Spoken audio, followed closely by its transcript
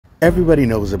Everybody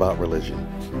knows about religion.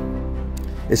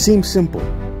 It seems simple.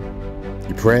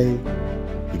 You pray,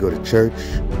 you go to church,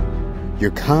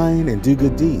 you're kind and do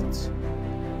good deeds.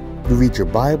 You read your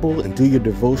Bible and do your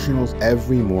devotionals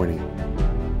every morning.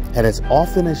 And as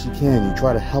often as you can, you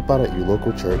try to help out at your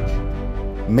local church.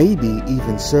 Maybe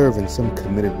even serve in some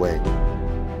committed way.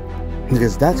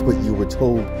 Because that's what you were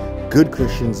told good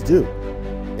Christians do.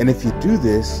 And if you do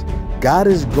this, God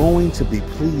is going to be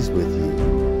pleased with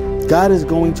you. God is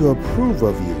going to approve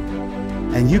of you.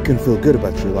 And you can feel good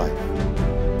about your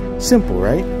life. Simple,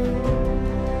 right?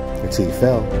 Until you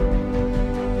fell.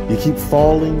 You keep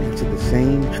falling into the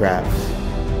same traps,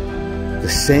 the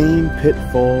same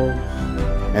pitfalls,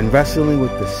 and wrestling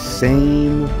with the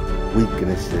same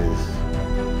weaknesses.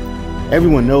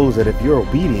 Everyone knows that if you're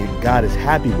obedient, God is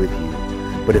happy with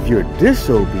you. But if you're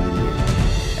disobedient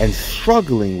and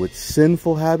struggling with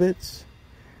sinful habits,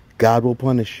 God will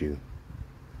punish you.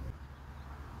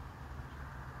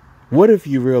 What if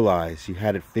you realized you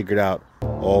had it figured out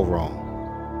all wrong?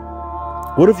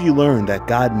 What if you learned that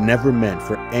God never meant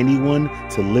for anyone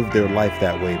to live their life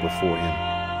that way before Him?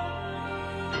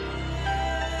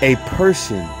 A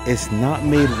person is not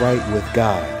made right with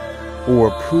God or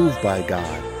approved by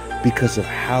God because of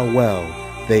how well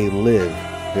they live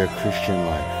their Christian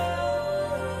life.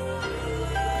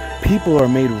 People are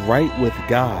made right with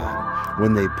God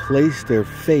when they place their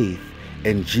faith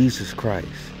in Jesus Christ.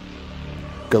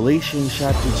 Galatians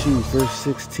chapter 2 verse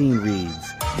 16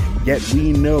 reads, "Yet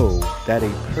we know that a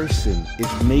person is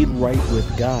made right with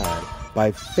God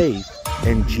by faith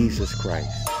in Jesus Christ,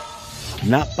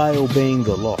 not by obeying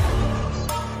the law.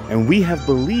 And we have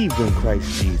believed in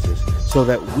Christ Jesus so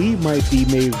that we might be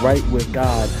made right with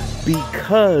God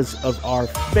because of our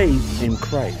faith in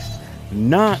Christ,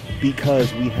 not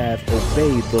because we have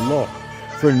obeyed the law.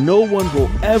 For no one will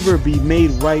ever be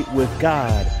made right with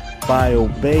God by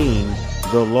obeying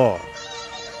the law."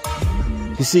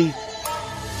 You see,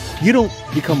 you don't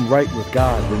become right with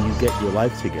God when you get your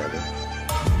life together.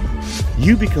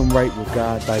 You become right with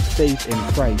God by faith in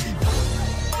Christ